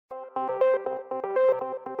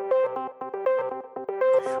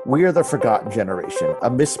We are the forgotten generation, a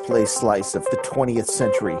misplaced slice of the 20th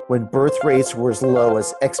century when birth rates were as low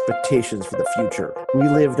as expectations for the future. We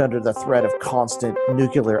lived under the threat of constant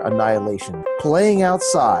nuclear annihilation, playing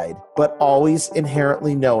outside, but always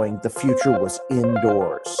inherently knowing the future was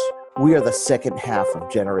indoors. We are the second half of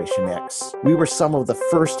Generation X. We were some of the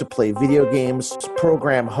first to play video games,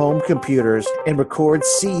 program home computers, and record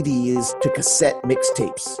CDs to cassette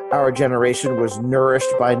mixtapes. Our generation was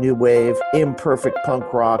nourished by new wave, imperfect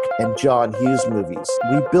punk rock, and John Hughes movies.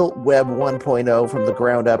 We built Web 1.0 from the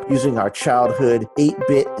ground up using our childhood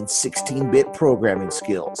 8-bit and 16-bit programming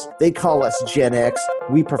skills. They call us Gen X.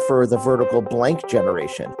 We prefer the vertical blank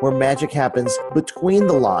generation, where magic happens between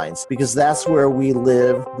the lines, because that's where we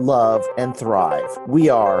live, love, and thrive. We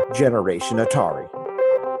are Generation Atari.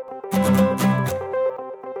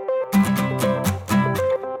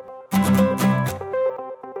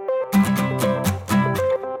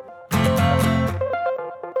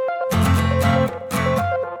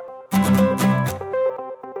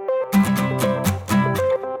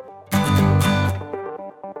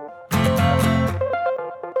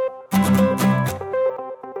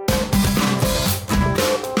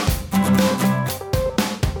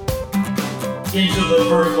 Into the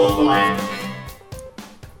vertical blank.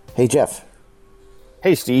 Hey, Jeff.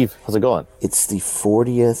 Hey, Steve. How's it going? It's the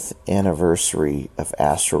 40th anniversary of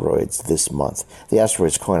Asteroids this month. The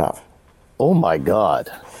Asteroids coin-op. Oh, my God.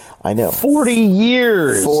 I know. 40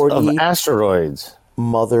 years of Asteroids.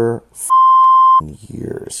 Mother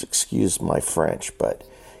years. Excuse my French, but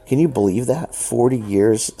can you believe that? 40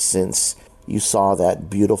 years since you saw that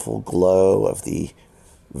beautiful glow of the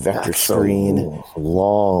vector screen. A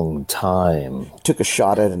long time. Took a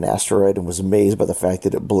shot at an asteroid and was amazed by the fact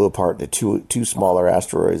that it blew apart into two smaller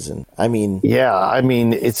asteroids. And I mean,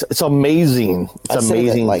 it's amazing. It's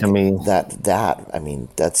amazing to me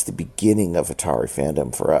that's the beginning of Atari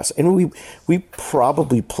fandom for us. And we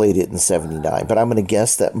probably played it in '79, but I'm going to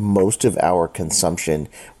guess that most of our consumption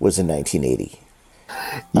was in 1980.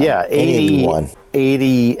 Yeah,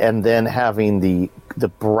 80, and then having the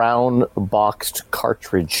brown boxed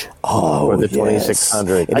cartridge for the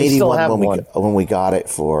 2600. In 81 when we got it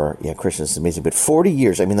for Christian, it's amazing. But 40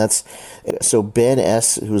 years, I mean, that's so. Ben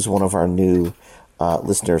S., who's one of our new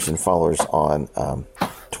listeners and followers on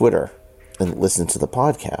Twitter and listen to the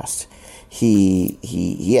podcast,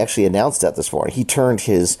 he actually announced that this morning. He turned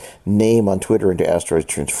his name on Twitter into Asteroids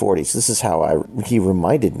Turns 40. So this is how he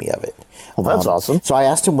reminded me of it. Well, that's awesome. So I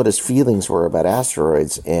asked him what his feelings were about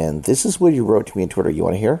Asteroids, and this is what he wrote to me on Twitter. You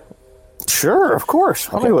want to hear? Sure, of course.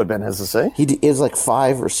 Tell me what Ben has to say. It was like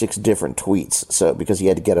 5 or 6 different tweets, so because he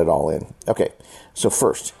had to get it all in. Okay, so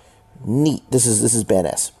first, neat. This is Ben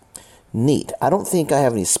S. Neat. I don't think I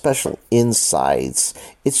have any special insights.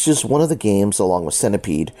 It's just one of the games, along with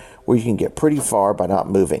Centipede, where you can get pretty far by not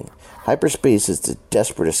moving. Hyperspace is the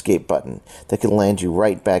desperate escape button that can land you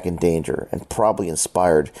right back in danger, and probably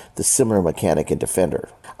inspired the similar mechanic in Defender.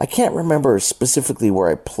 I can't remember specifically where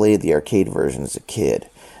I played the arcade version as a kid.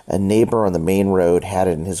 A neighbor on the main road had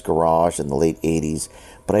it in his garage in the late 80s,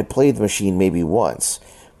 but I played the machine maybe once.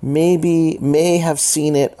 May have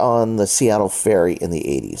seen it on the Seattle Ferry in the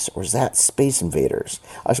 80s. Or is that Space Invaders?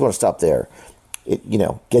 I just want to stop there.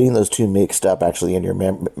 Getting those two mixed up actually in your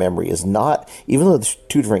memory is not, even though it's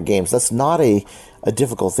two different games, that's not a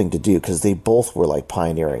difficult thing to do because they both were like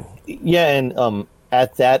pioneering. Yeah, and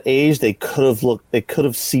at that age, they could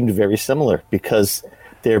have seemed very similar because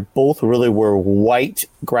they both really were white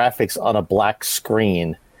graphics on a black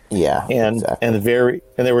screen. Yeah, exactly. and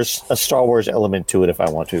there was a Star Wars element to it. If I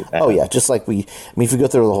want to, oh yeah, just like if we go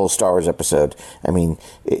through the whole Star Wars episode, I mean,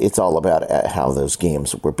 it's all about how those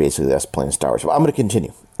games were basically us playing Star Wars. But I'm going to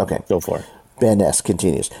continue. Okay, go for it. Ben S.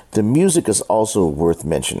 continues. The music is also worth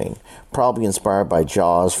mentioning, probably inspired by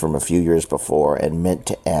Jaws from a few years before and meant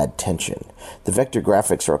to add tension. The vector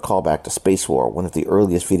graphics are a callback to Space War, one of the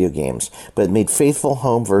earliest video games, but it made faithful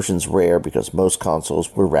home versions rare because most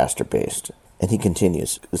consoles were raster-based. And he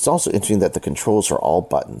continues, it's also interesting that the controls are all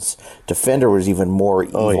buttons. Defender was even more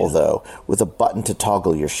evil, though, with a button to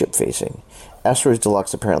toggle your ship facing. Asteroids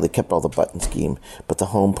Deluxe apparently kept all the button scheme, but the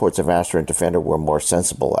home ports of Asteroid and Defender were more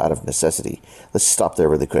sensible out of necessity. Let's stop there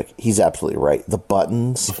really quick. He's absolutely right. The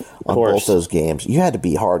buttons on both those games, you had to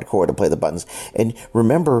be hardcore to play the buttons. And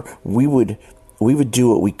remember, we would do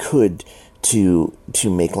what we could to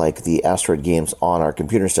make like the Asteroid games on our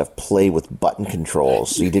computer and stuff play with button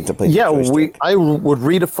controls. So you didn't have to play. Yeah, I would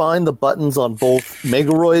redefine the buttons on both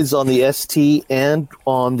Megaroids on the ST and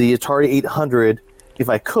on the Atari 800 if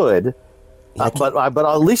I could. But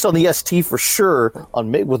at least on the ST for sure,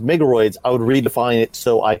 with Megaroids, I would redefine it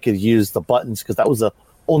so I could use the buttons because that was the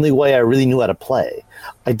only way I really knew how to play.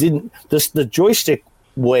 I didn't. The joystick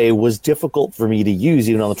way was difficult for me to use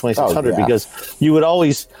even on the 2600 because you would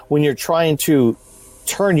always, when you're trying to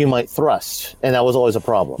turn, you might thrust, and that was always a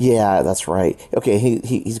problem. Yeah, that's right. Okay,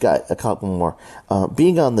 he's got a couple more.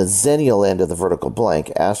 Being on the Xennial end of the vertical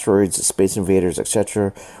blank, Asteroids, Space Invaders,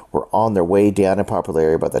 etc. were on their way down in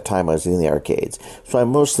popularity by the time I was in the arcades, so I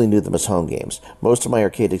mostly knew them as home games. Most of my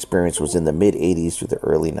arcade experience was in the mid-'80s through the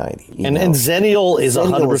early '90s. And Xennial is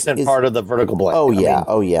 100% part of the vertical blank.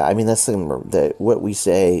 Oh, yeah. I mean, that's what we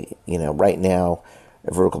say, right now,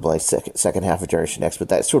 vertical blank second half of Generation X, but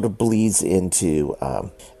that sort of bleeds into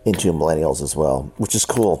millennials as well, which is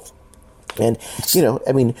cool. And it's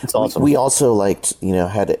awesome. we also liked, we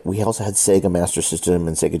also had Sega Master System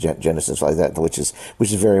and Sega Genesis like that, which is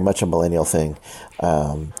very much a millennial thing.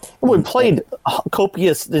 We played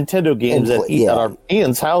copious Nintendo games at our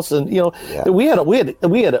Ian's house, and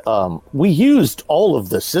we used all of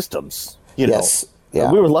the systems. Yes. Yeah.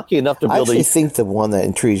 We were lucky enough to be able to... I think the one that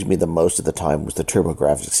intrigued me the most at the time was the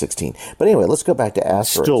TurboGrafx 16. But anyway, let's go back to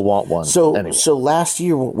Asteroids. Still want one. So last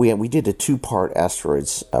year, we did a 2-part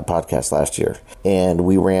Asteroids podcast last year, and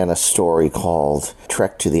we ran a story called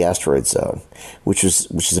Trek to the Asteroid Zone, which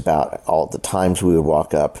is about all the times we would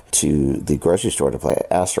walk up to the grocery store to play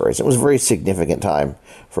Asteroids. It was a very significant time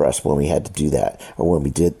for us when we had to do that, or when we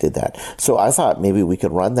did that. So I thought maybe we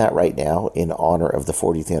could run that right now in honor of the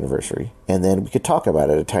 40th anniversary, and then we could talk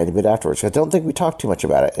about it a tiny bit afterwards. I don't think we talked too much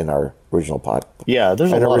about it in our original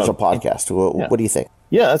podcast. What do you think?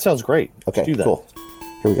 Yeah, that sounds great. Okay, Let's do that. Cool.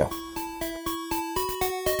 Here we go.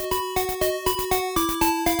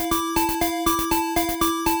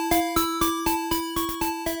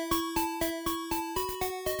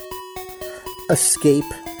 Escape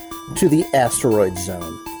to the Asteroid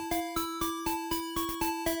Zone.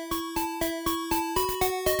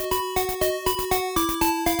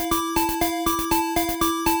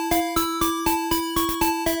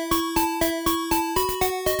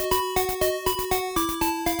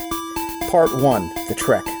 Part 1, The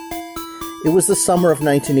Trek. It was the summer of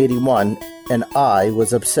 1981, and I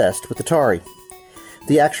was obsessed with Atari.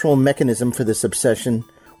 The actual mechanism for this obsession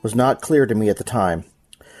was not clear to me at the time.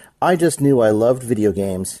 I just knew I loved video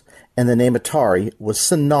games, and the name Atari was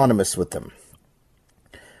synonymous with them.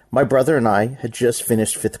 My brother and I had just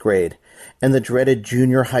finished 5th grade, and the dreaded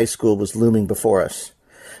junior high school was looming before us.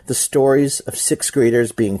 The stories of 6th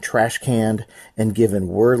graders being trash-canned and given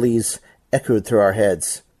whirlies echoed through our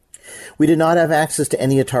heads. We did not have access to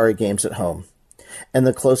any Atari games at home, and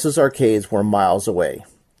the closest arcades were miles away.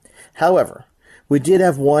 However, we did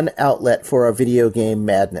have one outlet for our video game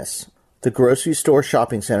madness: the grocery store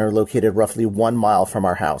shopping center located roughly 1 mile from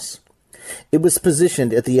our house. It was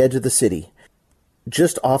positioned at the edge of the city,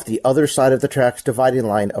 just off the other side of the tracks dividing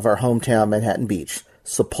line of our hometown Manhattan Beach,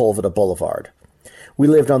 Sepulveda Boulevard. We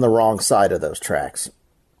lived on the wrong side of those tracks.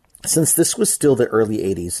 Since this was still the early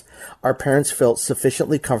 80s, our parents felt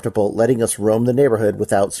sufficiently comfortable letting us roam the neighborhood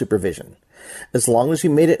without supervision. As long as we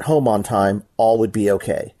made it home on time, all would be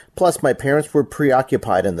okay. Plus, my parents were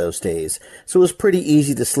preoccupied in those days, so it was pretty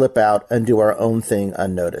easy to slip out and do our own thing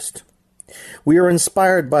unnoticed. We were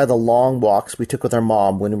inspired by the long walks we took with our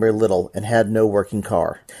mom when we were little and had no working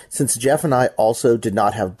car. Since Jeff and I also did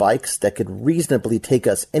not have bikes that could reasonably take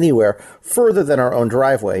us anywhere further than our own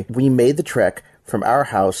driveway, we made the trek from our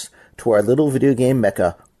house to our little video game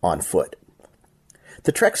mecca on foot.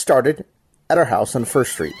 The trek started at our house on 1st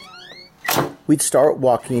Street. We'd start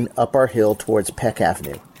walking up our hill towards Peck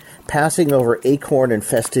Avenue, passing over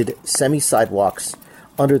acorn-infested semi-sidewalks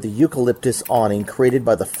under the eucalyptus awning created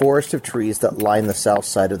by the forest of trees that line the south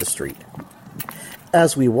side of the street.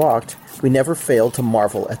 As we walked, we never failed to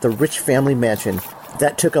marvel at the rich family mansion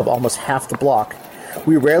that took up almost half the block.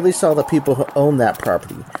 We rarely saw the people who owned that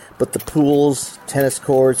property, but the pools, tennis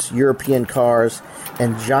courts, European cars,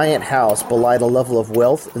 and giant house belied a level of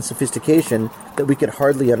wealth and sophistication that we could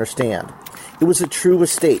hardly understand. It was a true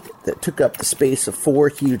estate that took up the space of 4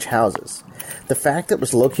 huge houses. The fact that it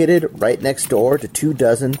was located right next door to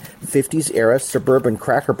 24 50s-era suburban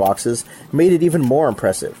cracker boxes made it even more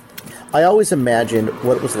impressive. I always imagined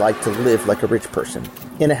what it was like to live like a rich person,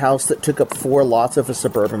 in a house that took up 4 lots of a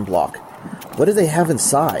suburban block. What did they have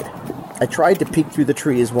inside? I tried to peek through the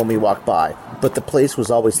trees when we walked by, but the place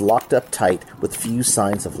was always locked up tight with few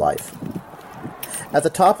signs of life. At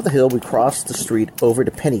the top of the hill, we crossed the street over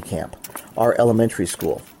to Penny Camp, our elementary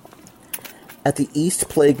school. At the east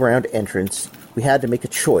playground entrance, we had to make a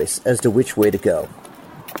choice as to which way to go.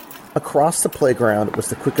 Across the playground was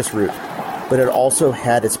the quickest route, but it also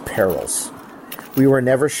had its perils. We were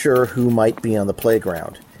never sure who might be on the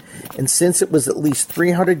playground, and since it was at least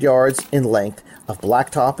 300 yards in length, of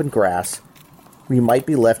blacktop and grass, we might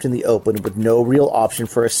be left in the open with no real option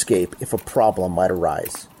for escape if a problem might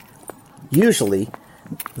arise. Usually,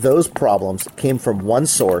 those problems came from one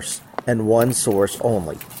source and one source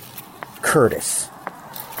only: Curtis.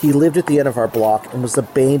 He lived at the end of our block and was the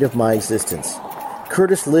bane of my existence.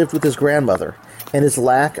 Curtis lived with his grandmother, and his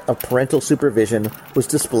lack of parental supervision was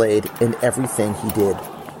displayed in everything he did.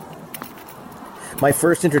 My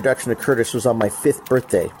first introduction to Curtis was on my 5th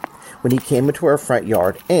birthday, when he came into our front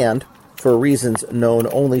yard and, for reasons known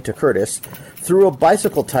only to Curtis, threw a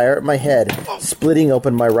bicycle tire at my head, splitting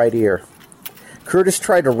open my right ear. Curtis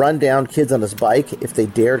tried to run down kids on his bike if they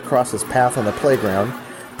dared cross his path on the playground,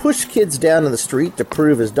 pushed kids down in the street to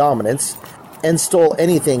prove his dominance, and stole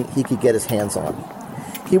anything he could get his hands on.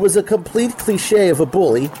 He was a complete cliché of a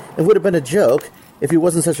bully and would have been a joke if he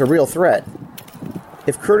wasn't such a real threat.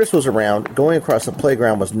 If Curtis was around, going across the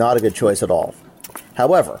playground was not a good choice at all.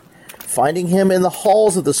 However, finding him in the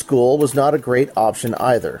halls of the school was not a great option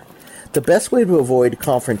either. The best way to avoid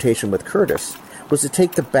confrontation with Curtis was to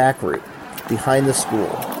take the back route, behind the school.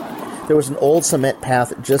 There was an old cement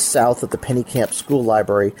path just south of the Pennycamp School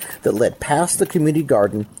Library that led past the community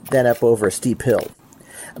garden, then up over a steep hill.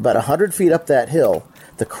 About 100 feet up that hill,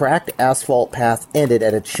 the cracked asphalt path ended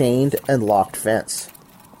at a chained and locked fence.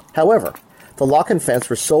 However, the lock and fence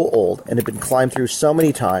were so old and had been climbed through so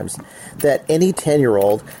many times that any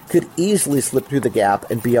 10-year-old could easily slip through the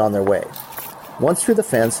gap and be on their way. Once through the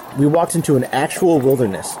fence, we walked into an actual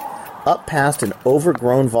wilderness, up past an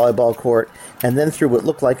overgrown volleyball court, and then through what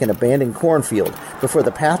looked like an abandoned cornfield before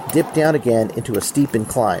the path dipped down again into a steep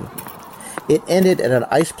incline. It ended at an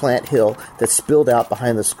ice plant hill that spilled out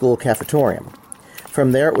behind the school cafetorium.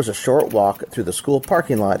 From there, it was a short walk through the school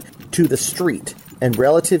parking lot to the street and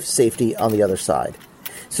relative safety on the other side.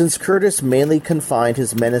 Since Curtis mainly confined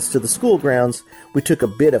his menace to the school grounds, we took a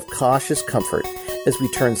bit of cautious comfort as we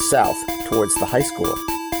turned south towards the high school.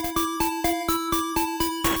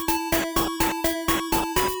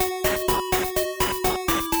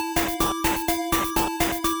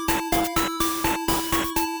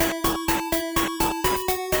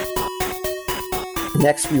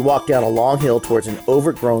 Next, we walked down a long hill towards an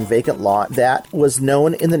overgrown vacant lot that was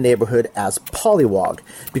known in the neighborhood as Pollywog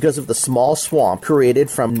because of the small swamp created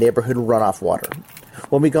from neighborhood runoff water.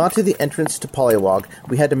 When we got to the entrance to Pollywog,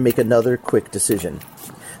 we had to make another quick decision.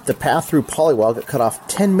 The path through Pollywog cut off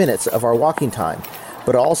 10 minutes of our walking time,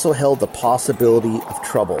 but also held the possibility of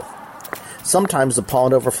trouble. Sometimes the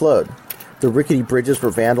pond overflowed, the rickety bridges were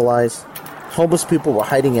vandalized, homeless people were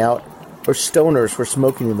hiding out, or stoners were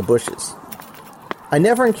smoking in the bushes. I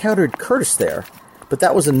never encountered Curtis there, but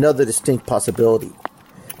that was another distinct possibility.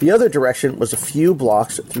 The other direction was a few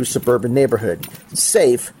blocks through suburban neighborhood,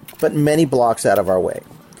 safe, but many blocks out of our way.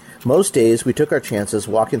 Most days we took our chances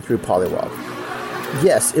walking through Pollywog.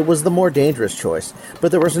 Yes, it was the more dangerous choice, but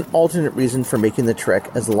there was an alternate reason for making the trek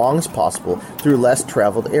as long as possible through less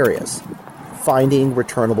traveled areas: finding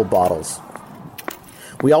returnable bottles.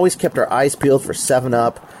 We always kept our eyes peeled for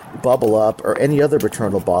 7-Up, Bubble Up, or any other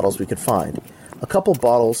returnable bottles we could find. A couple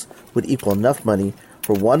bottles would equal enough money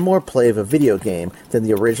for one more play of a video game than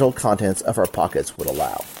the original contents of our pockets would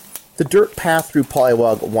allow. The dirt path through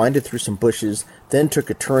Pollywog winded through some bushes, then took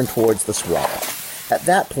a turn towards the swamp. At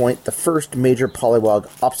that point, the first major Pollywog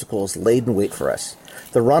obstacles laid in wait for us.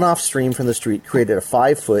 The runoff stream from the street created a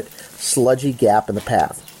 5-foot, sludgy gap in the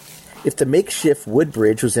path. If the makeshift wood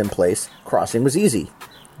bridge was in place, crossing was easy.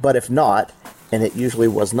 But if not, and it usually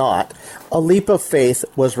was not, a leap of faith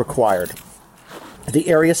was required. The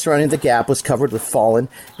area surrounding the gap was covered with fallen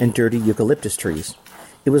and dirty eucalyptus trees.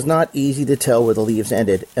 It was not easy to tell where the leaves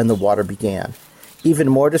ended and the water began. Even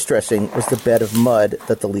more distressing was the bed of mud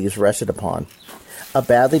that the leaves rested upon. A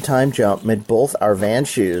badly timed jump meant both our Vans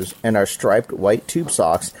shoes and our striped white tube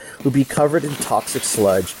socks would be covered in toxic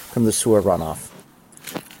sludge from the sewer runoff.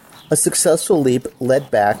 A successful leap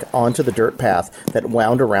led back onto the dirt path that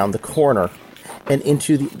wound around the corner and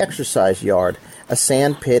into the exercise yard, a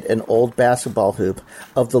sand pit and old basketball hoop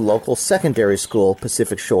of the local secondary school,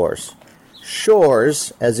 Pacific Shores.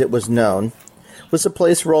 Shores, as it was known, was the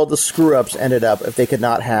place where all the screw-ups ended up if they could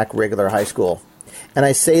not hack regular high school. And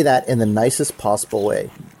I say that in the nicest possible way.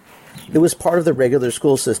 It was part of the regular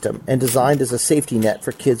school system and designed as a safety net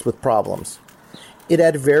for kids with problems. It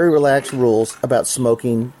had very relaxed rules about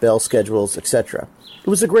smoking, bell schedules, etc. It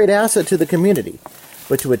was a great asset to the community,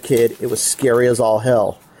 but to a kid, it was scary as all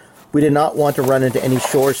hell. We did not want to run into any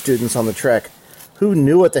Shore students on the trek. Who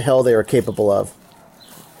knew what the hell they were capable of?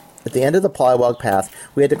 At the end of the Pollywog path,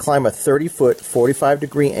 we had to climb a 30-foot,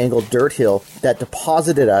 45-degree angled dirt hill that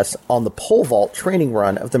deposited us on the pole vault training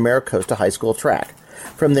run of the Maricosta High School track.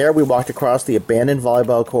 From there, we walked across the abandoned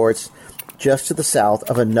volleyball courts just to the south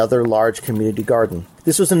of another large community garden.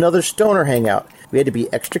 This was another stoner hangout. We had to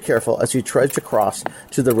be extra careful as we trudged across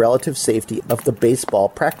to the relative safety of the baseball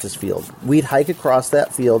practice field. We'd hike across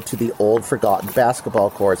that field to the old forgotten basketball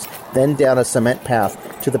courts, then down a cement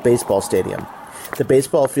path to the baseball stadium. The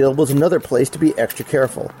baseball field was another place to be extra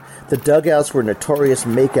careful. The dugouts were notorious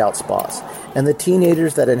makeout spots, and the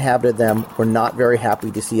teenagers that inhabited them were not very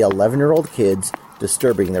happy to see 11-year-old kids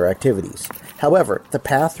disturbing their activities. However, the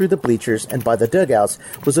path through the bleachers and by the dugouts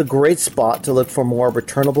was a great spot to look for more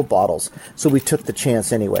returnable bottles, so we took the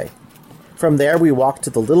chance anyway. From there, we walked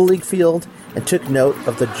to the Little League field and took note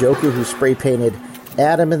of the joker who spray-painted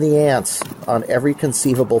Adam and the Ants on every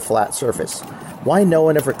conceivable flat surface. Why no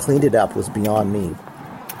one ever cleaned it up was beyond me.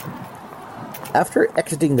 After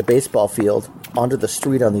exiting the baseball field onto the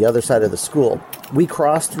street on the other side of the school, we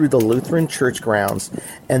crossed through the Lutheran church grounds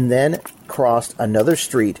and then crossed another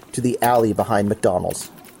street to the alley behind McDonald's.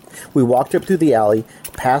 We walked up through the alley,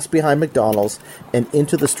 past behind McDonald's, and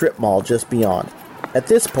into the strip mall just beyond. At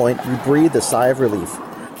this point, we breathed a sigh of relief.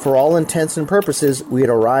 For all intents and purposes, we had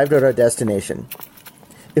arrived at our destination.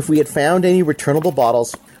 If we had found any returnable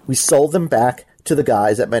bottles, we sold them back to the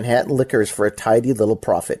guys at Manhattan Liquors for a tidy little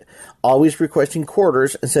profit, always requesting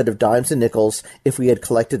quarters instead of dimes and nickels if we had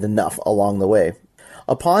collected enough along the way.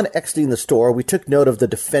 Upon exiting the store, we took note of the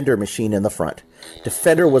Defender machine in the front.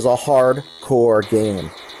 Defender was a hardcore game.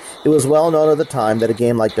 It was well known at the time that a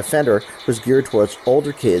game like Defender was geared towards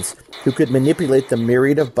older kids who could manipulate the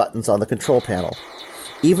myriad of buttons on the control panel.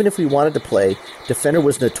 Even if we wanted to play, Defender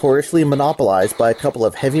was notoriously monopolized by a couple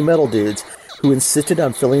of heavy metal dudes who insisted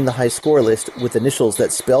on filling the high score list with initials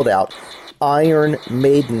that spelled out Iron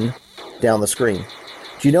Maiden down the screen.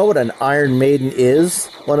 Do you know what an Iron Maiden is?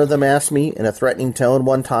 One of them asked me in a threatening tone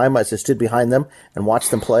one time as I stood behind them and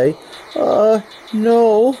watched them play.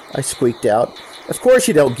 No, I squeaked out. Of course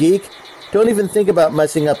you don't, geek. Don't even think about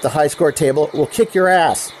messing up the high score table. We'll kick your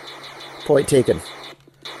ass. Point taken.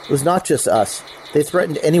 It was not just us. They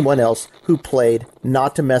threatened anyone else who played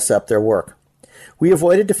not to mess up their work. We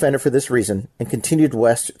avoided Defender for this reason and continued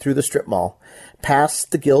west through the strip mall,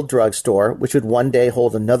 past the Guild drugstore, which would one day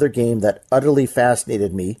hold another game that utterly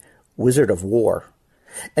fascinated me, Wizard of War,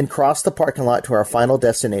 and crossed the parking lot to our final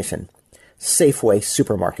destination, Safeway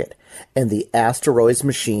Supermarket, and the Asteroids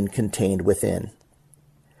machine contained within.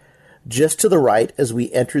 Just to the right, as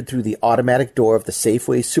we entered through the automatic door of the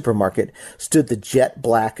Safeway Supermarket, stood the jet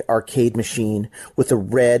black arcade machine with a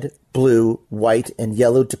red, blue, white, and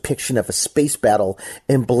yellow depiction of a space battle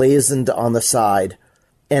emblazoned on the side,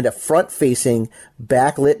 and a front-facing,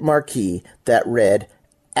 backlit marquee that read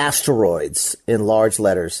Asteroids in large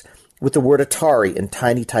letters, with the word Atari in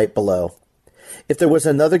tiny type below. If there was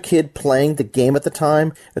another kid playing the game at the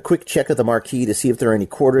time, a quick check of the marquee to see if there are any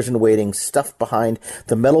quarters in waiting stuffed behind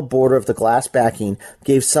the metal border of the glass backing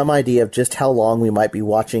gave some idea of just how long we might be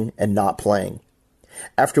watching and not playing.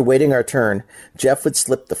 After waiting our turn, Jeff would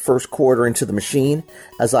slip the first quarter into the machine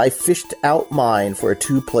as I fished out mine for a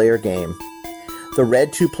 2-player game. The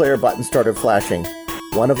red 2-player button started flashing.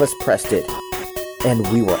 One of us pressed it, and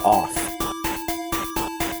we were off.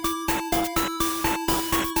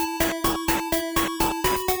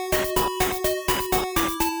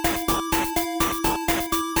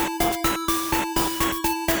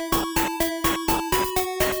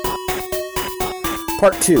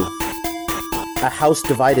 Part 2. A House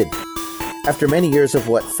Divided. After many years of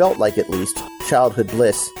what felt like, at least, childhood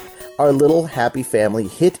bliss, our little happy family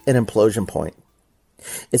hit an implosion point.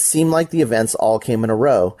 It seemed like the events all came in a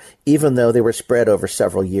row, even though they were spread over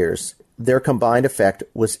several years. Their combined effect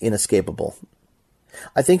was inescapable.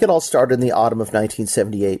 I think it all started in the autumn of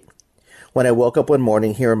 1978, when I woke up one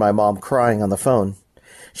morning hearing my mom crying on the phone.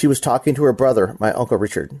 She was talking to her brother, my Uncle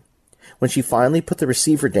Richard. When she finally put the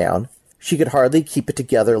receiver down, she could hardly keep it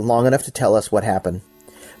together long enough to tell us what happened.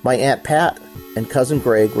 My Aunt Pat and Cousin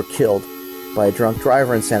Greg were killed by a drunk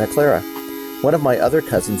driver in Santa Clara. One of my other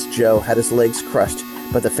cousins, Joe, had his legs crushed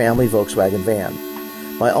by the family Volkswagen van.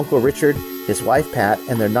 My Uncle Richard, his wife Pat,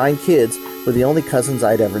 and their 9 kids were the only cousins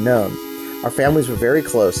I'd ever known. Our families were very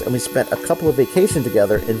close, and we spent a couple of vacations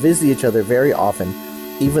together and visited each other very often,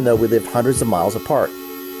 even though we lived hundreds of miles apart.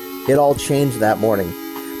 It all changed that morning.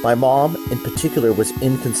 My mom, in particular, was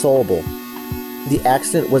inconsolable. The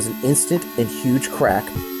accident was an instant and huge crack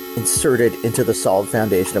inserted into the solid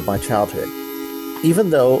foundation of my childhood. Even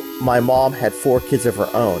though my mom had 4 kids of her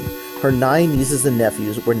own, her 9 nieces and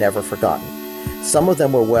nephews were never forgotten. Some of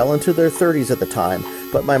them were well into their 30s at the time,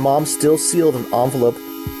 but my mom still sealed an envelope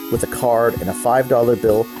with a card and a $5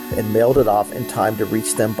 bill and mailed it off in time to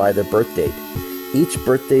reach them by their birth date. Each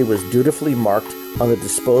birthday was dutifully marked on the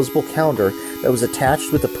disposable calendar that was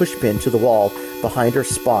attached with a pushpin to the wall behind her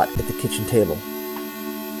spot at the kitchen table.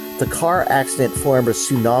 The car accident formed a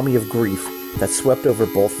tsunami of grief that swept over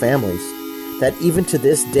both families, that even to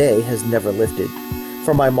this day has never lifted.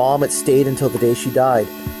 For my mom, it stayed until the day she died.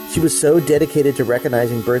 She was so dedicated to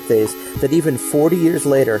recognizing birthdays that even 40 years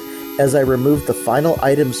later, as I removed the final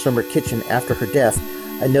items from her kitchen after her death,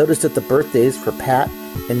 I noticed that the birthdays for Pat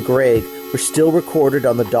and Greg were still recorded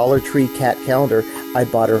on the Dollar Tree cat calendar I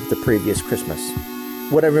bought her the previous Christmas.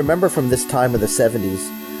 What I remember from this time in the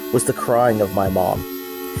 70s was the crying of my mom.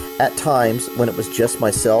 At times, when it was just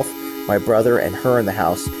myself, my brother, and her in the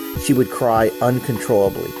house, she would cry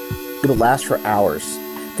uncontrollably. It would last for hours.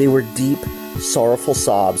 They were deep, sorrowful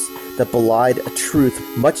sobs that belied a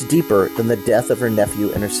truth much deeper than the death of her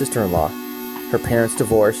nephew and her sister-in-law, her parents'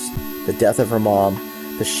 divorce, the death of her mom,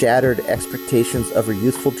 the shattered expectations of her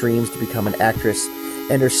youthful dreams to become an actress,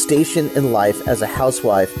 and her station in life as a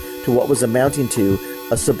housewife to what was amounting to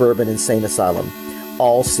a suburban insane asylum,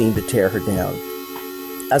 all seemed to tear her down.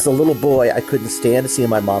 As a little boy, I couldn't stand to see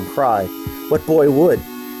my mom cry. What boy would?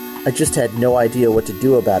 I just had no idea what to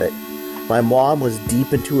do about it. My mom was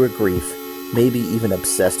deep into her grief, maybe even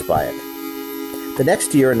obsessed by it. The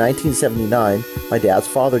next year, in 1979, my dad's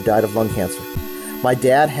father died of lung cancer. My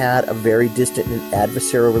dad had a very distant and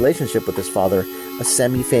adversarial relationship with his father, a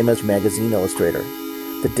semi-famous magazine illustrator.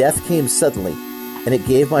 The death came suddenly, and it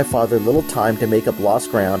gave my father little time to make up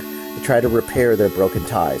lost ground to try to repair their broken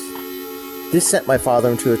ties. This sent my father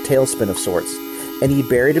into a tailspin of sorts, and he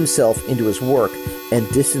buried himself into his work and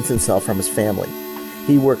distanced himself from his family.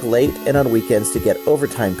 He worked late and on weekends to get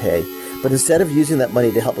overtime pay, but instead of using that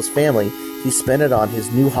money to help his family, he spent it on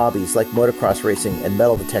his new hobbies like motocross racing and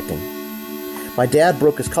metal detecting. My dad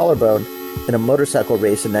broke his collarbone in a motorcycle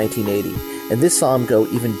race in 1980, and this saw him go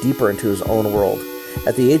even deeper into his own world.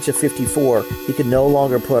 At the age of 54, he could no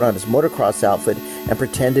longer put on his motocross outfit and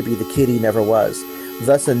pretend to be the kid he never was.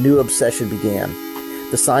 Thus, a new obsession began.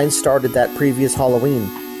 The sign started that previous Halloween.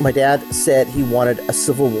 My dad said he wanted a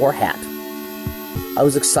Civil War hat. I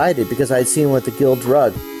was excited because I had seen one at the Guild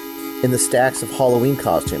Drug in the stacks of Halloween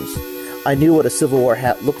costumes. I knew what a Civil War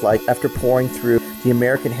hat looked like after pouring through the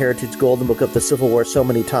American Heritage Golden Book of the Civil War so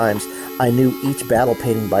many times. I knew each battle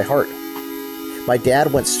painting by heart. My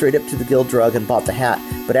dad went straight up to the Guild Drug and bought the hat,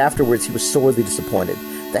 but afterwards he was sorely disappointed.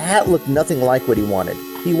 The hat looked nothing like what he wanted.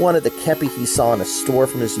 He wanted the kepi he saw in a store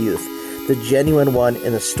from his youth, the genuine one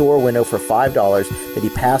in a store window for $5 that he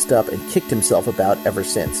passed up and kicked himself about ever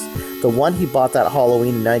since. The one he bought that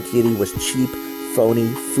Halloween in 1980 was cheap, phony,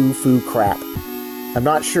 foo-foo crap. I'm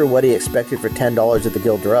not sure what he expected for $10 at the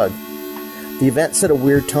Guild Drug. The event set a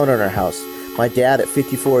weird tone in our house. My dad, at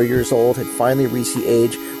 54 years old, had finally reached the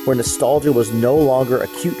age where nostalgia was no longer a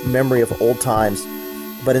cute memory of old times,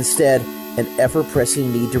 but instead an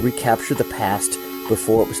ever-pressing need to recapture the past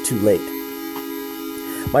before it was too late.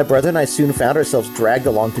 My brother and I soon found ourselves dragged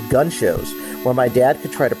along to gun shows, where my dad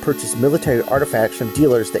could try to purchase military artifacts from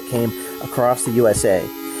dealers that came across the USA.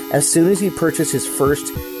 As soon as he purchased his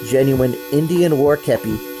first genuine Indian war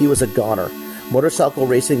kepi, he was a goner. Motorcycle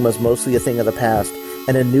racing was mostly a thing of the past,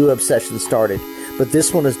 and a new obsession started. But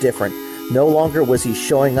this one was different. No longer was he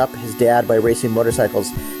showing up his dad by racing motorcycles.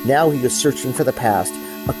 Now he was searching for the past,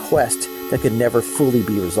 a quest that could never fully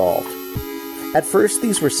be resolved. At first,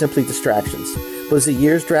 these were simply distractions, but as the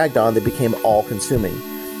years dragged on, they became all-consuming.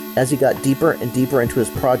 As he got deeper and deeper into his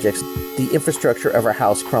projects, the infrastructure of our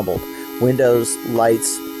house crumbled. Windows,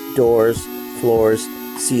 lights, doors, floors,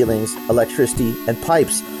 ceilings, electricity, and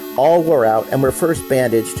pipes all wore out and were first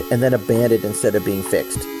bandaged and then abandoned instead of being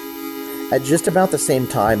fixed. At just about the same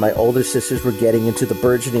time, my older sisters were getting into the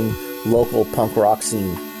burgeoning local punk rock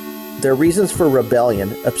scene. Their reasons for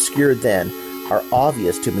rebellion, obscured then, are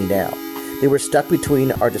obvious to me now. They were stuck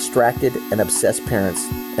between our distracted and obsessed parents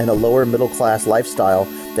and a lower middle-class lifestyle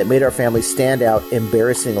that made our family stand out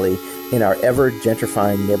embarrassingly in our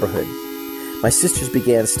ever-gentrifying neighborhood. My sisters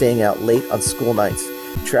began staying out late on school nights,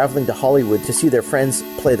 traveling to Hollywood to see their friends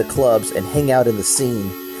play the clubs and hang out in the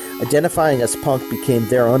scene. Identifying as punk became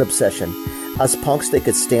their own obsession. As punks, they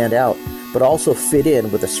could stand out, but also fit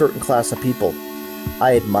in with a certain class of people.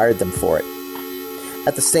 I admired them for it.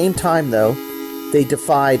 At the same time, though, they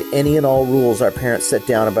defied any and all rules our parents set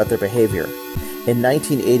down about their behavior. In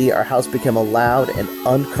 1980, our house became a loud and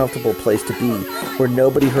uncomfortable place to be, where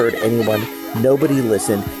nobody heard anyone, nobody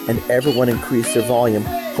listened, and everyone increased their volume,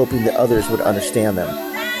 hoping that others would understand them.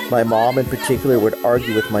 My mom, in particular, would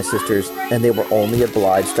argue with my sisters, and they were only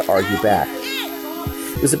obliged to argue back.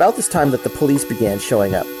 It was about this time that the police began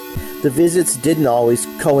showing up. The visits didn't always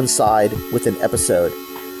coincide with an episode.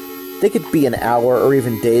 They could be an hour or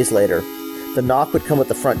even days later. The knock would come at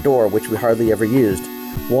the front door, which we hardly ever used.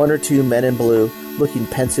 One or two men in blue, looking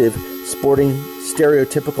pensive, sporting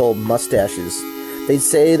stereotypical mustaches. They'd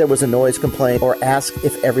say there was a noise complaint or ask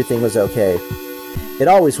if everything was okay. It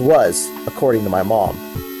always was, according to my mom.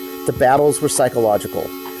 The battles were psychological.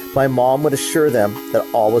 My mom would assure them that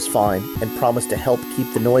all was fine and promise to help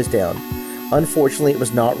keep the noise down. Unfortunately, it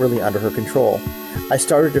was not really under her control. I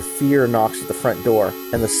started to fear knocks at the front door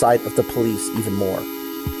and the sight of the police even more.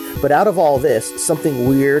 But out of all this, something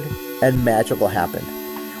weird and magical happened.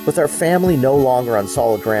 With our family no longer on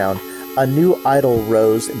solid ground, a new idol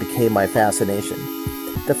rose and became my fascination.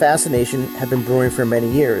 The fascination had been brewing for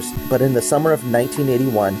many years, but in the summer of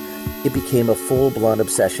 1981, it became a full-blown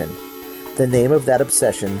obsession. The name of that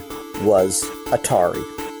obsession was Atari.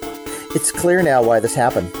 It's clear now why this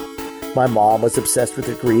happened. My mom was obsessed with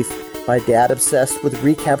her grief, my dad obsessed with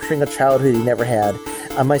recapturing a childhood he never had,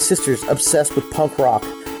 and my sisters obsessed with punk rock.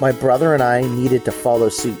 My brother and I needed to follow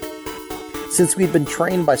suit. Since we'd been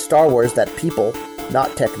trained by Star Wars that people,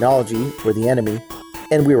 not technology, were the enemy,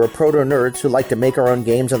 and we were proto-nerds who liked to make our own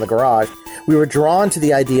games in the garage, we were drawn to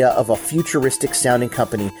the idea of a futuristic-sounding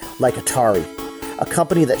company like Atari, a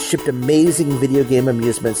company that shipped amazing video game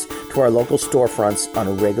amusements to our local storefronts on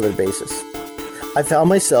a regular basis. I found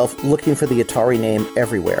myself looking for the Atari name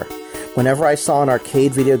everywhere. Whenever I saw an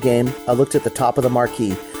arcade video game, I looked at the top of the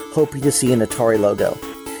marquee, hoping to see an Atari logo.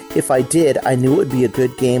 If I did, I knew it would be a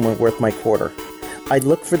good game and worth my quarter. I'd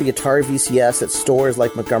look for the Atari VCS at stores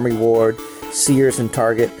like Montgomery Ward, Sears, and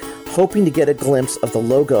Target, hoping to get a glimpse of the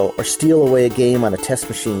logo or steal away a game on a test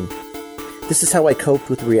machine. This is how I coped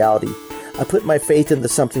with reality. I put my faith into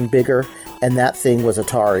something bigger, and that thing was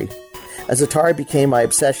Atari. As Atari became my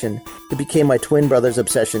obsession, it became my twin brother's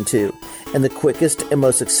obsession too, and the quickest and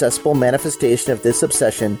most successful manifestation of this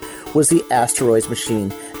obsession was the Asteroids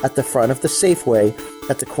machine at the front of the Safeway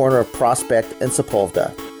at the corner of Prospect and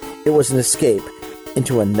Sepulveda. It was an escape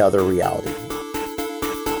into another reality.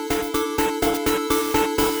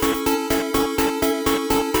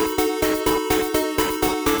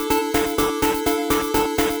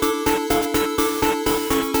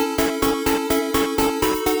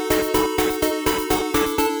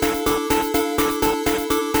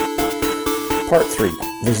 Part 3.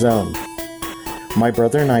 The Zone. My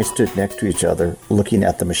brother and I stood next to each other, looking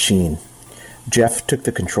at the machine. Jeff took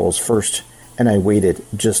the controls first, and I waited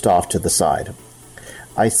just off to the side.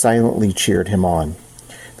 I silently cheered him on.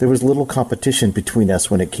 There was little competition between us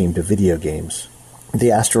when it came to video games.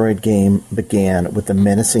 The Asteroid game began with the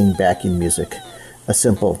menacing backing music, a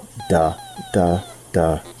simple da, da,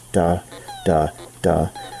 da, da, da, da.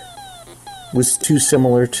 Was too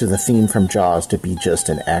similar to the theme from Jaws to be just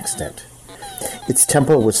an accident. Its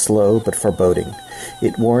tempo was slow but foreboding.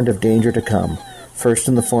 It warned of danger to come, first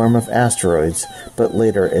in the form of asteroids, but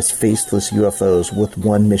later as faceless UFOs with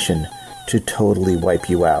one mission, to totally wipe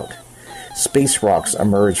you out. Space rocks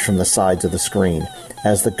emerged from the sides of the screen,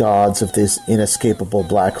 as the gods of this inescapable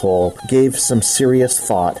black hole gave some serious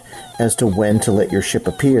thought as to when to let your ship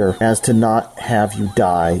appear, as to not have you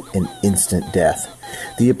die an instant death.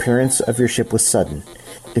 The appearance of your ship was sudden.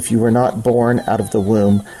 If you were not born out of the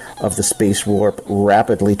womb of the space warp,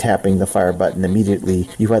 rapidly tapping the fire button immediately,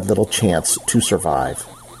 you had little chance to survive.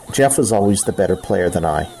 Jeff was always the better player than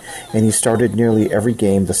I, and he started nearly every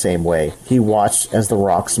game the same way. He watched as the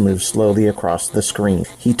rocks moved slowly across the screen.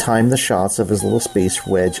 He timed the shots of his little space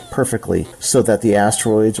wedge perfectly so that the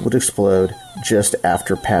asteroids would explode just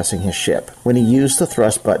after passing his ship. When he used the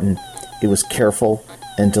thrust button, it was careful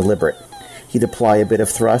and deliberate. He'd apply a bit of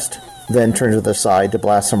thrust, then turn to the side to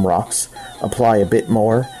blast some rocks, apply a bit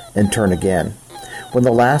more, and turn again. When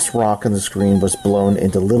the last rock on the screen was blown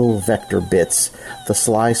into little vector bits, the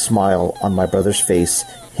sly smile on my brother's face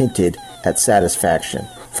hinted at satisfaction.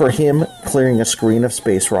 For him, clearing a screen of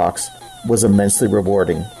space rocks was immensely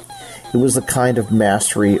rewarding. It was the kind of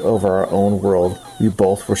mastery over our own world we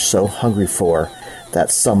both were so hungry for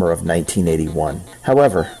that summer of 1981.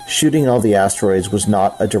 However, shooting all the asteroids was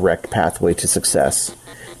not a direct pathway to success.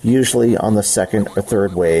 Usually on the second or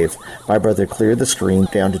third wave, my brother cleared the screen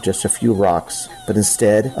down to just a few rocks, but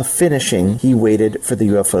instead of finishing, he waited for the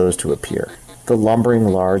UFOs to appear. The lumbering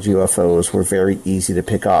large UFOs were very easy to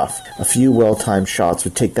pick off. A few well-timed shots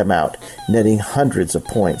would take them out, netting hundreds of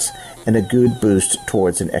points, and a good boost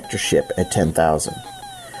towards an extra ship at 10,000.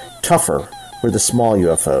 Tougher were the small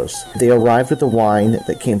UFOs. They arrived with the whine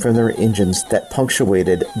that came from their engines that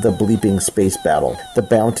punctuated the bleeping space battle. The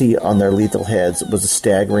bounty on their lethal heads was a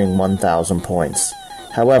staggering 1,000 points.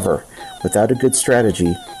 However, without a good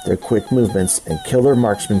strategy, their quick movements and killer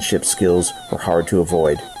marksmanship skills were hard to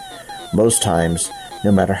avoid. Most times,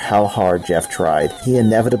 No matter how hard Jeff tried, he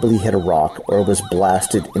inevitably hit a rock or was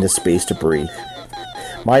blasted into space debris.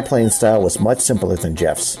 My playing style was much simpler than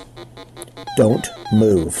Jeff's. Don't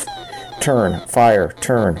move. Turn, fire,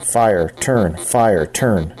 turn, fire, turn, fire,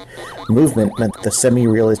 turn. Movement meant the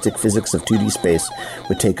semi-realistic physics of 2D space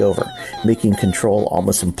would take over, making control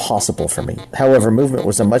almost impossible for me. However, movement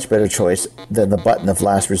was a much better choice than the button of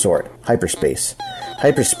last resort, hyperspace.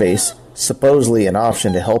 Hyperspace, supposedly an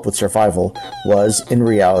option to help with survival, was, in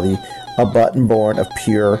reality, a button born of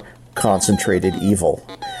pure, concentrated evil.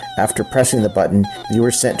 After pressing the button, you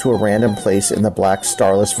were sent to a random place in the black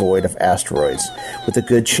starless void of asteroids, with a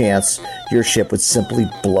good chance your ship would simply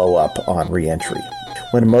blow up on re-entry.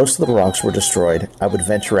 When most of the rocks were destroyed, I would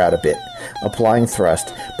venture out a bit, applying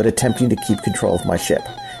thrust, but attempting to keep control of my ship.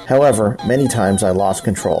 However, many times I lost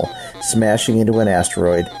control, smashing into an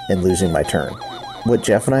asteroid and losing my turn. What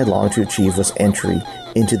Jeff and I longed to achieve was entry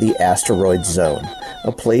into the asteroid zone,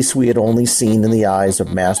 a place we had only seen in the eyes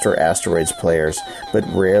of master asteroids players, but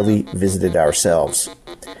rarely visited ourselves.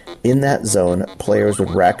 In that zone, players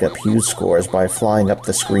would rack up huge scores by flying up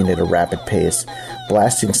the screen at a rapid pace,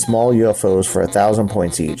 blasting small UFOs for 1,000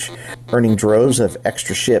 points each, earning droves of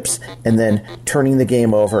extra ships, and then turning the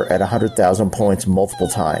game over at 100,000 points multiple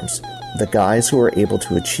times. The guys who were able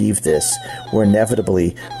to achieve this were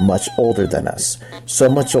inevitably much older than us, so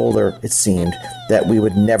much older, it seemed, that we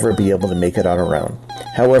would never be able to make it on our own.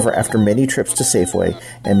 However, after many trips to Safeway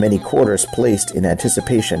and many quarters placed in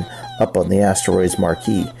anticipation up on the asteroid's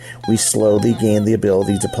marquee, we slowly gained the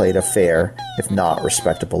ability to play at a fair, if not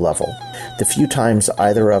respectable level. The few times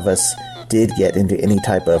either of us did get into any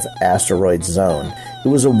type of asteroid zone, it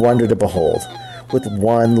was a wonder to behold, with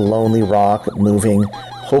one lonely rock moving,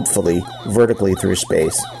 hopefully, vertically through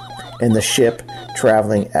space, and the ship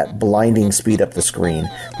traveling at blinding speed up the screen,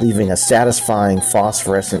 leaving a satisfying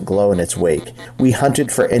phosphorescent glow in its wake. We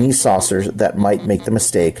hunted for any saucers that might make the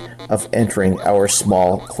mistake of entering our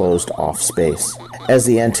small, closed-off space. As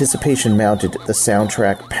the anticipation mounted, the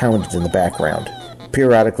soundtrack pounded in the background.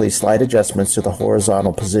 Periodically, slight adjustments to the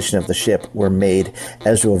horizontal position of the ship were made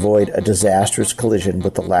as to avoid a disastrous collision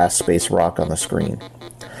with the last space rock on the screen.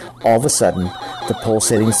 All of a sudden, the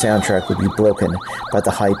pulsating soundtrack would be broken by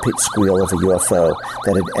the high-pitched squeal of a UFO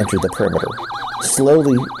that had entered the perimeter.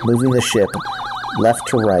 Slowly moving the ship left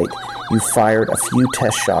to right, you fired a few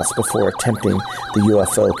test shots before attempting the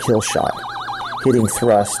UFO kill shot, hitting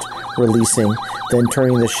thrust, releasing, then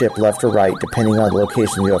turning the ship left or right depending on the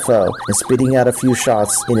location of the UFO, and spitting out a few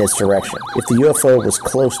shots in its direction. If the UFO was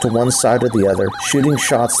close to one side or the other, shooting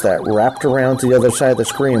shots that wrapped around to the other side of the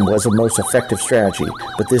screen was a most effective strategy,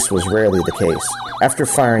 but this was rarely the case. After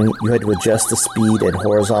firing, you had to adjust the speed and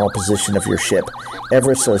horizontal position of your ship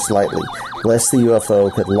ever so slightly, lest the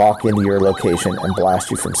UFO could lock into your location and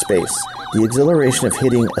blast you from space. The exhilaration of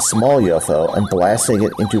hitting a small UFO and blasting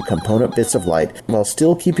it into component bits of light while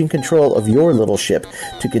still keeping control of your little ship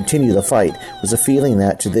to continue the fight was a feeling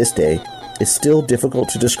that, to this day, is still difficult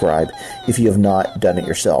to describe if you have not done it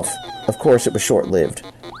yourself. Of course, it was short-lived.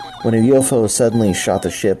 When a UFO suddenly shot the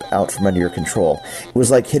ship out from under your control, it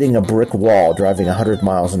was like hitting a brick wall driving 100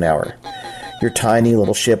 miles an hour. Your tiny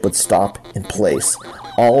little ship would stop in place,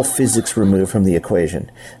 all physics removed from the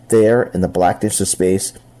equation. There, in the blackness of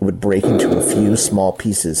space, it would break into a few small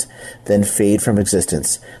pieces, then fade from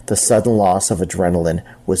existence. The sudden loss of adrenaline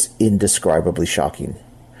was indescribably shocking.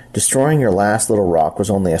 Destroying your last little rock was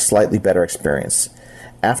only a slightly better experience.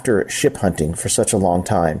 After ship hunting for such a long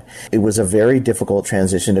time, it was a very difficult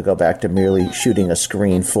transition to go back to merely shooting a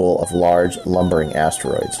screen full of large, lumbering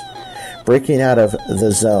asteroids. Breaking out of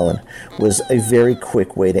the zone was a very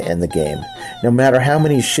quick way to end the game. No matter how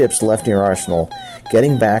many ships left in your arsenal,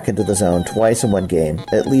 getting back into the zone twice in one game,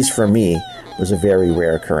 at least for me, was a very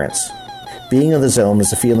rare occurrence. Being in the zone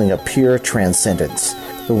was a feeling of pure transcendence.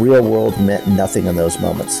 The real world meant nothing in those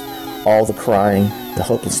moments. All the crying, the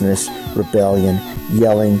hopelessness, rebellion,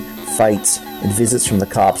 yelling, fights, and visits from the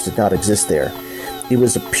cops did not exist there. It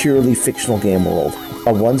was a purely fictional game world,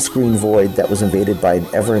 a one-screen void that was invaded by an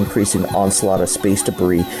ever-increasing onslaught of space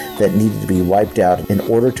debris that needed to be wiped out in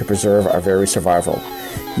order to preserve our very survival.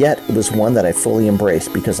 Yet, it was one that I fully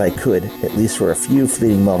embraced because I could, at least for a few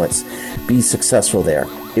fleeting moments, be successful there.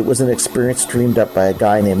 It was an experience dreamed up by a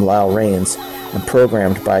guy named Lyle Rains and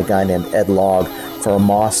programmed by a guy named Ed Logg for a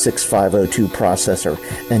MOS 6502 processor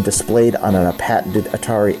and displayed on a patented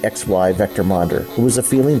Atari XY vector monitor. It was a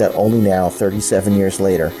feeling that only now, 37 years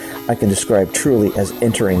later, I can describe truly as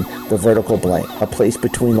entering the vertical blank, a place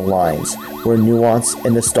between the lines, where nuance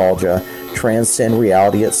and nostalgia transcend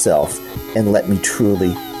reality itself and let me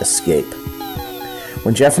truly escape.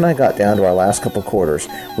 When Jeff and I got down to our last couple quarters,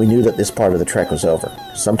 we knew that this part of the trek was over.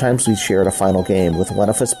 Sometimes we shared a final game with one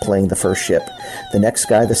of us playing the first ship, the next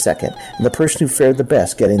guy the second, and the person who fared the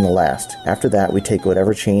best getting the last. After that, we'd take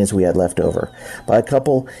whatever change we had left over, buy a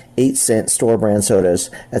couple 8-cent store-brand sodas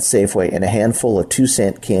at Safeway and a handful of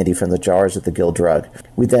 2-cent candy from the jars at the Guild Drug.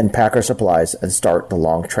 We'd then pack our supplies and start the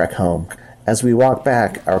long trek home. As we walked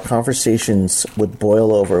back, our conversations would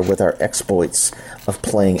boil over with our exploits of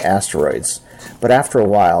playing asteroids. But after a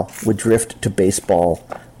while, we'd drift to baseball,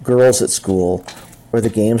 girls at school, or the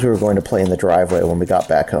games we were going to play in the driveway when we got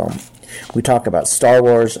back home. We talk about Star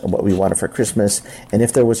Wars and what we wanted for Christmas, and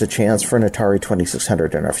if there was a chance for an Atari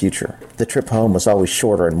 2600 in our future. The trip home was always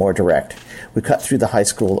shorter and more direct. We cut through the high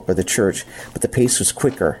school or the church, but the pace was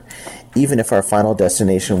quicker, even if our final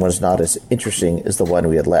destination was not as interesting as the one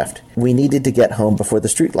we had left. We needed to get home before the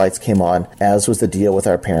streetlights came on, as was the deal with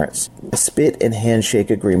our parents. A spit and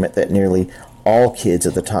handshake agreement that nearly all kids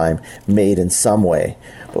at the time made in some way,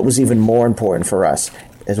 but was even more important for us,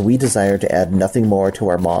 as we desired to add nothing more to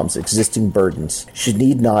our mom's existing burdens. She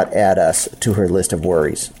need not add us to her list of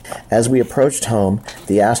worries. As we approached home,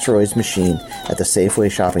 the asteroids machine at the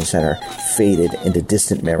Safeway shopping center faded into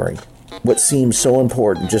distant memory. What seemed so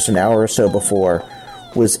important just an hour or so before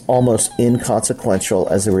was almost inconsequential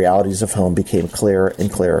as the realities of home became clearer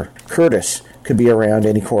and clearer. Curtis could be around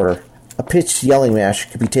any corner. A pitched yelling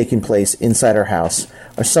match could be taking place inside our house,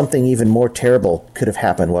 or something even more terrible could have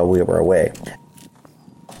happened while we were away.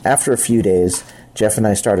 After a few days, Jeff and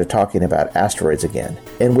I started talking about asteroids again,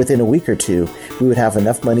 and within a week or two, we would have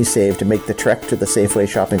enough money saved to make the trek to the Safeway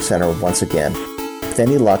shopping center once again. With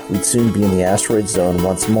any luck, we'd soon be in the asteroid zone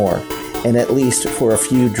once more, and at least for a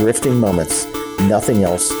few drifting moments, nothing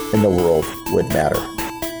else in the world would matter.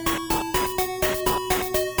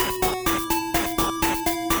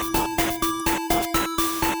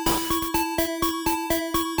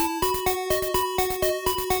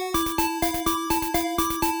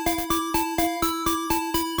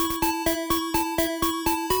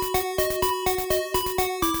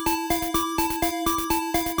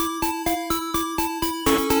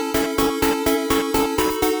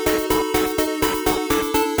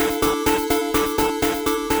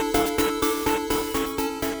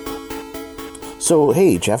 So,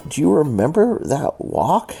 hey, Jeff, do you remember that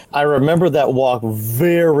walk? I remember that walk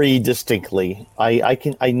very distinctly.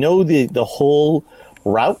 I know the whole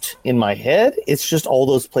route in my head. It's just all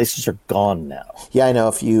those places are gone now. Yeah, I know.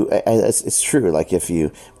 If you, it's true. Like if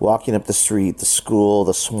you walking up the street, the school,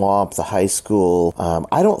 the swamp, the high school,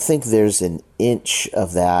 I don't think there's an inch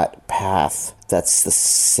of that path that's the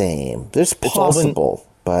same. There's possible.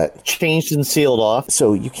 But changed and sealed off.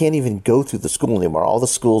 So you can't even go through the school anymore. All the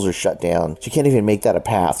schools are shut down. So you can't even make that a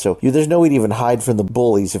path. So there's no way to even hide from the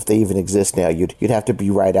bullies if they even exist now. You'd have to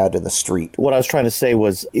be right out in the street. What I was trying to say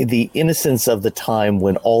was the innocence of the time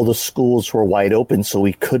when all the schools were wide open so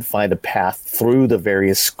we could find a path through the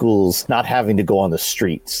various schools, not having to go on the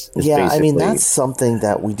streets. Yeah, I mean, that's something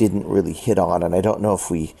that we didn't really hit on. And I don't know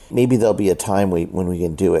if maybe there'll be a time when we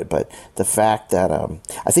can do it. But the fact that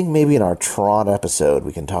I think maybe in our Tron episode,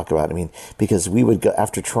 we can talk about, I mean, because we would go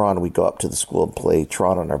after Tron, we'd go up to the school and play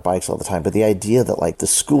Tron on our bikes all the time. But the idea that like the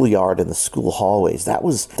schoolyard and the school hallways, that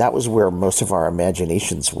was where most of our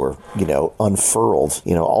imaginations were, unfurled,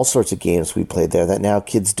 all sorts of games we played there that now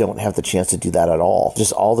kids don't have the chance to do that at all.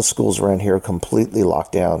 Just all the schools around here are completely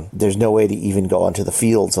locked down. There's no way to even go onto the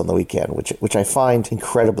fields on the weekend, which I find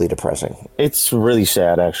incredibly depressing. It's really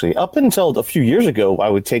sad, actually. Up until a few years ago, I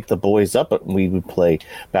would take the boys up and we would play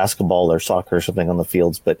basketball or soccer or something on the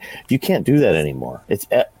fields, but you can't do that anymore.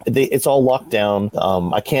 It's all locked down.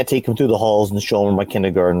 I can't take them through the halls and show them where my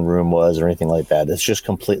kindergarten room was or anything like that. It's just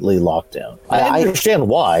completely locked down. I understand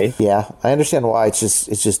why. Yeah, I understand why. It's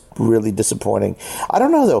just really disappointing. I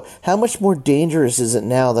don't know though. How much more dangerous is it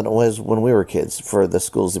now than it was when we were kids for the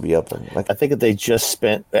schools to be open? I think that they just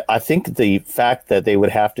spent. I think the fact that they would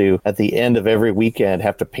have to at the end of every weekend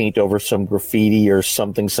have to paint over some graffiti or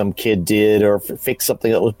something some kid did, or fix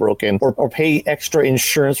something that was broken, or pay extra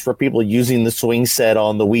insurance for people using the swing set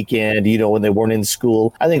on the weekend, when they weren't in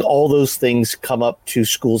school. I think all those things come up to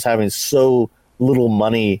schools having so little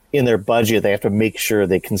money in their budget, they have to make sure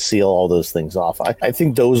they conceal all those things off. I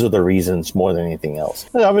think those are the reasons more than anything else.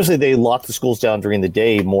 And obviously, they lock the schools down during the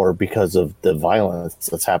day more because of the violence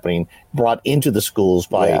that's happening, brought into the schools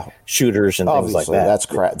by shooters and things like that.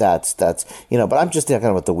 That's but I'm just talking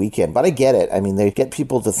about the weekend. But I get it. I mean, they get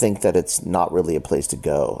people to think that it's not really a place to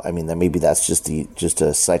go. I mean, that maybe that's just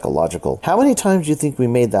a psychological. How many times do you think we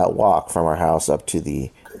made that walk from our house up to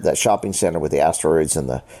that shopping center with the asteroids and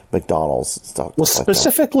the McDonald's stuff? Well,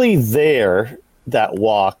 specifically that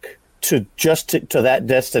walk to that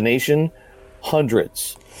destination,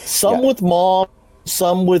 hundreds. Some with mom,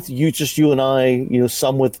 some with you and I, you know,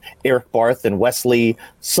 some with Eric Barth and Wesley,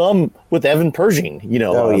 some with Evan Pershing, you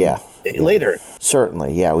know. Later.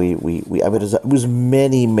 Certainly, yeah. We I mean, it was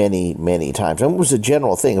many, many, many times. And it was a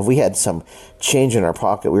general thing. If we had some change in our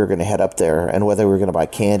pocket, we were going to head up there, and whether we were going to buy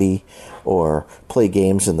candy or play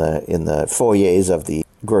games in the foyers of the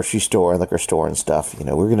grocery store and liquor store and stuff, you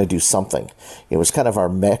know, we were going to do something. It was kind of our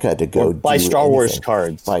mecca to go buy Star Wars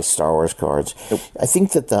cards. Buy Star Wars cards. Yep. I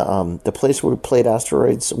think that the place where we played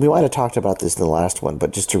Asteroids, we might have talked about this in the last one,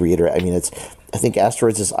 but just to reiterate, I mean, I think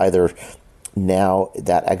Asteroids is either now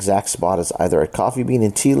that exact spot is either a Coffee Bean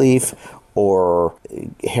and Tea Leaf or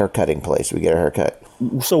a haircutting place. We get a haircut.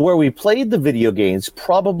 So where we played the video games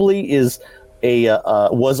probably was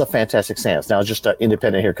a Fantastic Sam's. Now it's just an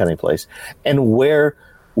independent haircutting place. And where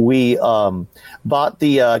we bought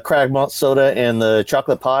the Cragmont soda and the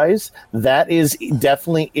chocolate pies, that is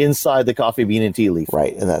definitely inside the Coffee Bean and Tea Leaf.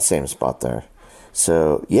 Right, in that same spot there.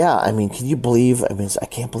 So, yeah, I mean, can you believe, I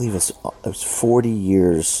can't believe it was 40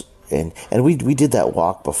 years. And we did that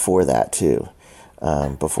walk before that too,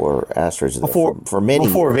 before Asteroids. For many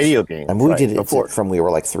before years. Video games. And we did it from we were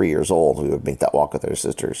like 3 years old. We would make that walk with our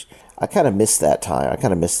sisters. I kind of miss that time. I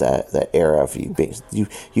kind of miss that era of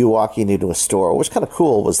you walking into a store. What was kind of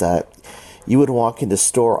cool was that you would walk into a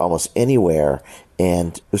store almost anywhere,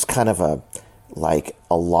 and it was kind of like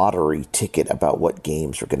a lottery ticket about what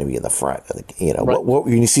games were going to be in the front. You know, right. What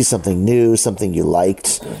when you see something new, something you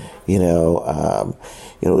liked, you know,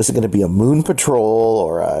 is it going to be a Moon Patrol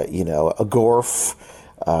or a Gorf,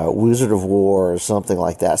 Wizard of War or something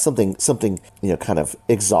like that? Something you know, kind of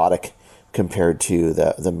exotic compared to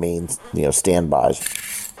the main, you know,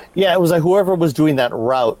 standbys. Yeah, it was like whoever was doing that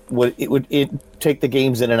route would take the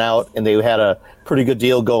games in and out, and they had a pretty good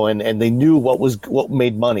deal going, and they knew what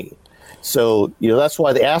made money. So, you know, that's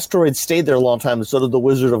why the Asteroids stayed there a long time, and so did the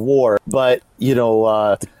Wizard of War. But, you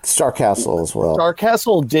know... Star Castle as well. Star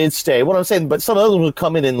Castle did stay. What I'm saying, but some of them would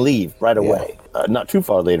come in and leave right away. Yeah. Not too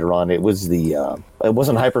far later on, it was it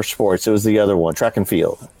wasn't Hyper Sports, it was the other one, Track and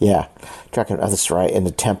Field. Yeah, that's right, and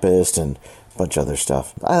the Tempest and a bunch of other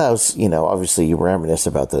stuff. I was, you know, obviously you reminisce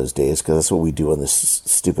about those days because that's what we do on this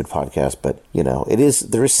stupid podcast. But, you know,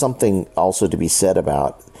 there is something also to be said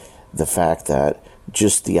about the fact that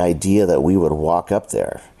just the idea that we would walk up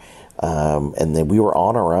there and then we were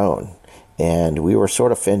on our own and we were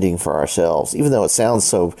sort of fending for ourselves, even though it sounds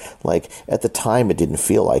so like at the time it didn't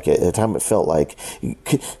feel like it. At the time it felt like,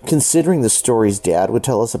 considering the stories Dad would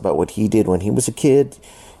tell us about what he did when he was a kid,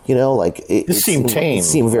 you know, like it seemed tame. It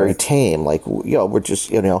seemed very tame. Like, you know, we're just,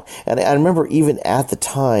 you know, and I remember even at the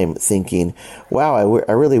time thinking, wow,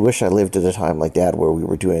 I really wish I lived at a time like Dad where we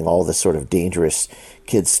were doing all this sort of dangerous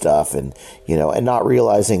kid stuff, and, you know, and not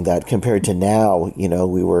realizing that compared to now, you know,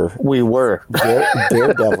 we were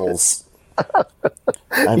daredevils.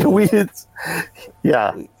 I mean, we did,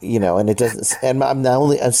 yeah. You know, and it doesn't. And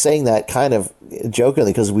I'm saying that kind of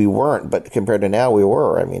jokingly because we weren't, but compared to now, we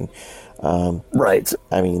were. I mean. Right.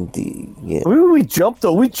 I mean, we jumped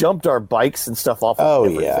our bikes and stuff off.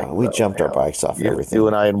 We jumped our bikes off everything. You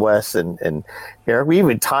and I and Wes and Eric, we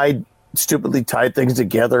even stupidly tied things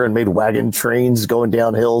together and made wagon trains going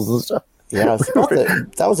down hills and stuff. Yeah,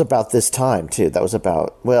 that was about this time too. That was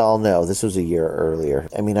this was a year earlier.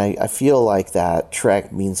 I mean, I feel like that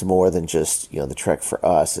Trek means more than just, you know, the Trek for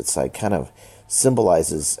us. It's like kind of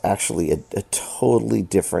symbolizes actually a totally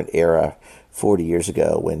different era 40 years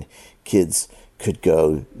ago when kids could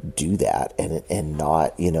go do that and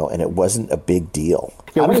not, you know, and it wasn't a big deal.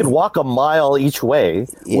 Yeah, we could walk a mile each way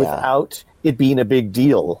without it being a big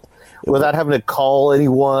deal, without having to call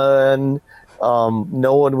anyone.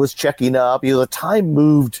 No one was checking up. You know, the time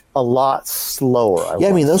moved a lot slower.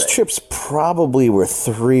 I mean, those trips probably were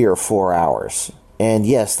 3 or 4 hours. And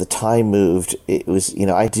yes, the time moved. It was, you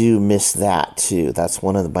know, I do miss that too. That's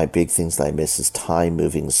one of my big things that I miss is time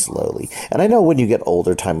moving slowly. And I know when you get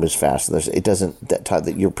older, time moves fast.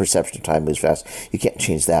 That your perception of time moves fast. You can't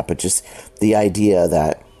change that. But just the idea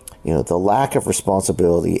that, you know, the lack of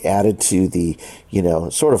responsibility added to the, you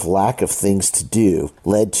know, sort of lack of things to do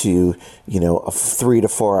led to, you know, a 3 to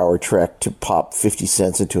 4 hour trek to pop 50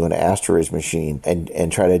 cents into an Asteroids machine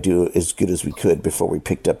and try to do as good as we could before we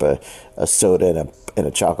picked up a soda and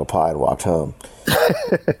a chocolate pie and walked home.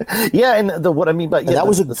 Yeah, and what I mean by that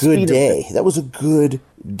was a good day. That was a good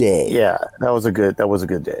day. Yeah, that was a good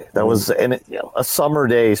day. That was, and you know, a summer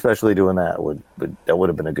day, especially doing that would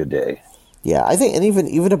have been a good day. Yeah, I think, and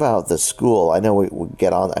even about the school, I know we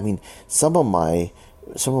get on. I mean, some of my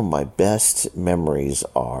my best memories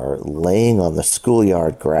are laying on the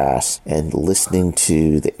schoolyard grass and listening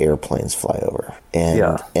to the airplanes fly over,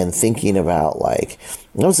 and thinking about, like,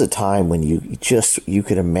 that was a time when you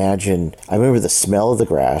could imagine. I remember the smell of the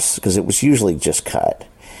grass, because it was usually just cut,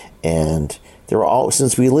 and there were all,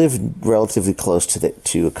 since we lived relatively close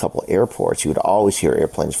to a couple airports, you would always hear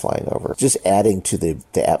airplanes flying over, just adding to the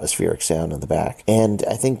atmospheric sound in the back. And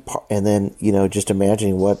I think, and then, just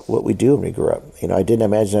imagining what we do when we grew up. I didn't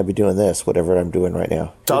imagine I'd be doing this, whatever I'm doing right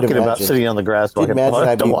now. Talking about sitting on the grass. Didn't imagine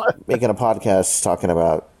I'd be making a podcast talking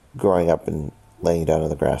about growing up and laying down on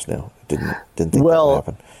the grass now. Didn't think that would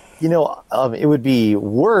happen. It would be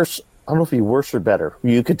worse. I don't know if it'd be worse or better.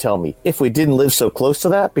 You could tell me if we didn't live so close to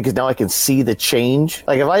that, because now I can see the change.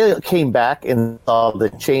 Like if I came back and saw the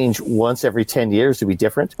change once every 10 years to be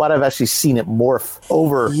different, but I've actually seen it morph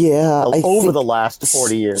over the last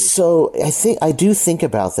 40 years. So I do think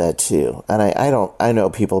about that too. And I know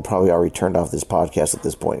people probably already turned off this podcast at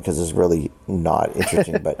this point because it's really not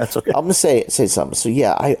interesting, but That's okay. I'm going to say something. So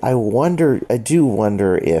yeah, I do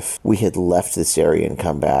wonder if we had left this area and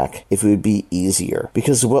come back, if it would be easier,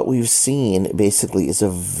 because what we've seen basically is a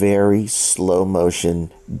very slow motion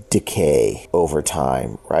decay over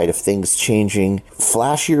time, right? Of things changing,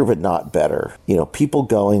 flashier but not better. People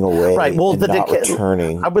going away, right? Well, and not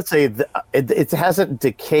returning. I would say it hasn't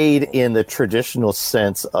decayed in the traditional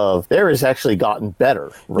sense of there has actually gotten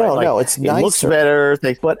better. Right? No, it's nicer. It looks better,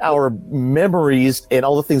 but our memories and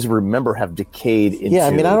all the things we remember have decayed into. Yeah,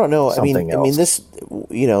 I don't know. I mean, this,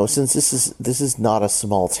 since this is not a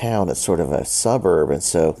small town, it's sort of a suburb, and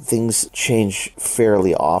so things change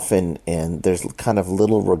fairly often, and there's kind of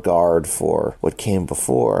little regard for what came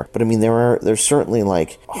before. But I mean, there's certainly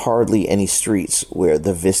like hardly any streets where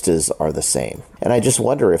the vistas are the same, and I just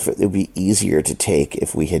wonder if it would be easier to take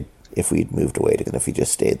if we'd moved away than if we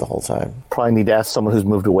just stayed the whole time. Probably need to ask someone who's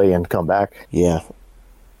moved away and come back. Yeah,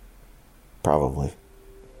 probably.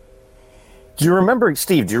 Do you remember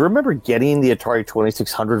getting the Atari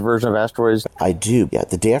 2600 version of Asteroids? I do. Yeah,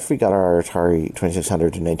 the day after we got our Atari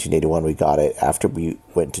 2600 in 1981, we got it after we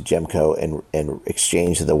went to Gemco and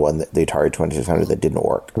exchanged the Atari 2600 that didn't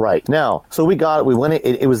work. Right. Now, so we got it. We went.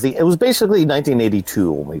 It was basically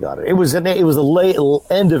 1982 when we got it. It was the late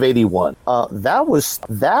end of 81. That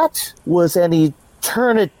was an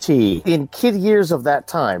eternity in kid years of that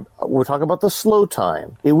time. We're talking about the slow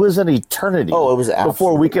time. It was an eternity. Oh, it was absolutely.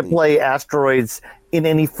 Before we could play Asteroids in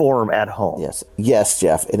any form at home. Yes,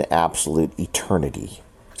 Jeff, an absolute eternity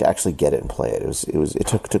to actually get it and play it. It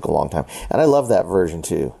took a long time, and I love that version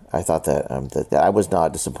too. I thought that that I was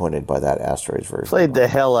not disappointed by that Asteroids version. Played the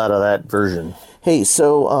hell out of that version. Hey,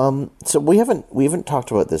 so we haven't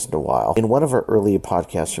talked about this in a while. In one of our earlier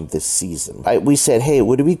podcasts from this season, we said, hey,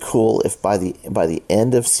 would it be cool if by the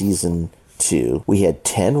end of season 2, we had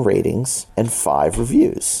 10 ratings and 5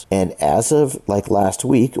 reviews. And as of last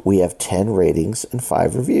week, we have 10 ratings and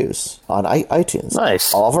 5 reviews on iTunes.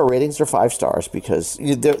 Nice. All of our ratings are 5 stars because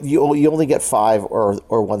you only get 5 or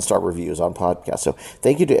 1-star reviews on podcasts. So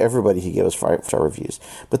thank you to everybody who gave us 5-star reviews.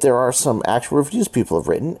 But there are some actual reviews people have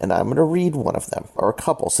written, and I'm going to read one of them, or a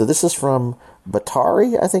couple. So this is from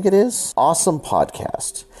Batari, I think it is. Awesome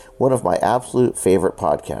podcast. One of my absolute favorite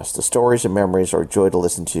podcasts. The stories and memories are a joy to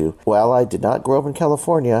listen to. While I did not grow up in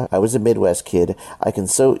California, I was a Midwest kid. I can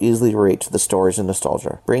so easily relate to the stories and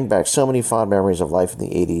nostalgia. Bring back so many fond memories of life in the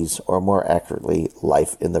 80s, or more accurately,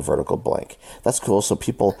 life in the vertical blank. That's cool. So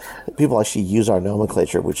people actually use our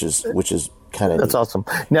nomenclature, which is kind of That's awesome.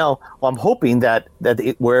 Now, I'm hoping that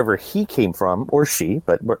wherever he came from, or she,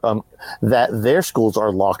 but that their schools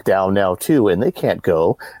are locked down now too, and they can't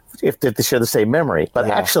go if they share the same memory. But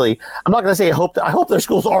actually, I'm not going to say I hope their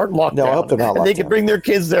schools aren't locked down. No, I hope they're not locked down. They can bring their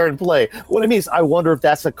kids there and play. What I mean is, I wonder if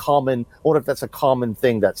that's a common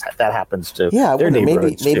thing that happens to. Yeah, their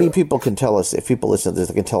neighborhoods maybe too. People can tell us, if people listen to this,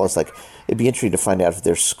 they can tell us, it'd be interesting to find out if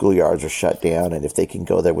their schoolyards are shut down and if they can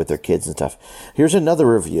go there with their kids and stuff. Here's another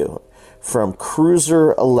review from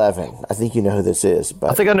Cruiser11. I think you know who this is.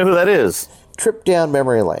 But I think I know who that is. Trip down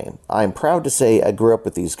memory lane. I'm proud to say I grew up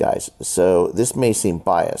with these guys, so this may seem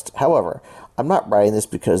biased. However, I'm not writing this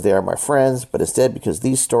because they are my friends, but instead because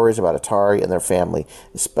these stories about Atari and their family,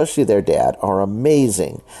 especially their dad, are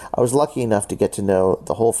amazing. I was lucky enough to get to know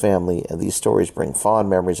the whole family, and these stories bring fond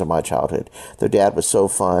memories of my childhood. Their dad was so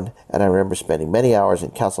fun, and I remember spending many hours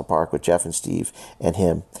in Castle Park with Jeff and Steve and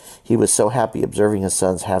him. He was so happy observing his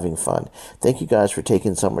sons having fun. Thank you guys for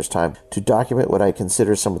taking so much time to document what I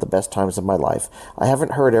consider some of the best times of my life. I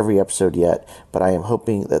haven't heard every episode yet, but I am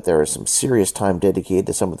hoping that there is some serious time dedicated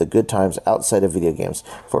to some of the good times outside outside of video games.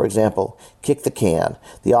 For example, Kick the Can,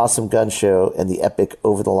 the awesome gun show, and the epic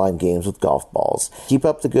over-the-line games with golf balls. Keep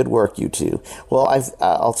up the good work, you two. Well,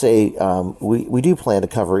 I'll say we do plan to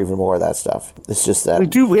cover even more of that stuff. It's just that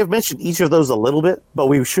we have mentioned each of those a little bit, but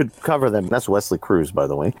we should cover them. That's Wesley Cruz, by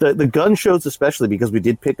the way. The gun shows, especially because we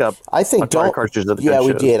did pick up Atari cartridges at the gun shows.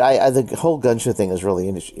 Yeah, we did. The whole gun show thing is really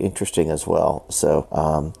interesting as well.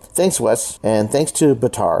 So thanks, Wes, and thanks to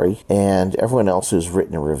Batari and everyone else who's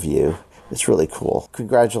written a review. It's really cool.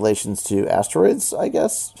 Congratulations to Asteroids, I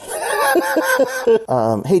guess.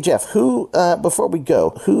 Hey, Jeff, before we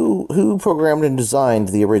go, who programmed and designed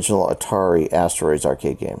the original Atari Asteroids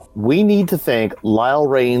arcade game? We need to thank Lyle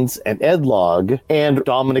Rains and Ed Log and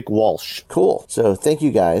Dominic Walsh. Cool. So thank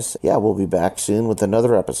you, guys. Yeah, we'll be back soon with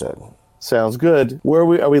another episode. Sounds good. Are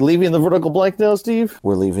we leaving the vertical blank now, Steve?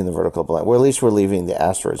 We're leaving the vertical blank. Well, at least we're leaving the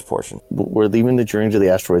asteroids portion. We're leaving the journey to the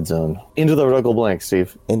asteroid zone. Into the vertical blank,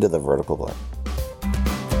 Steve. Into the vertical blank.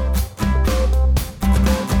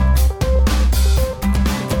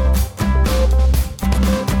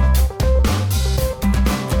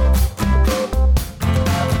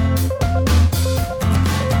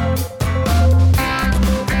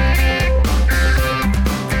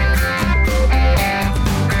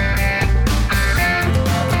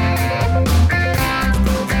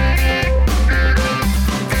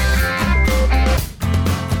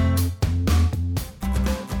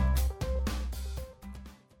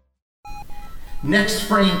 Next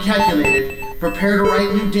frame calculated. Prepare to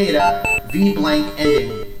write new data. V blank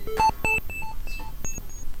ending.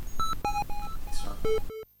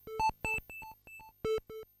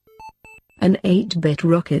 An 8-Bit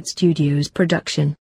Rocket Studios production.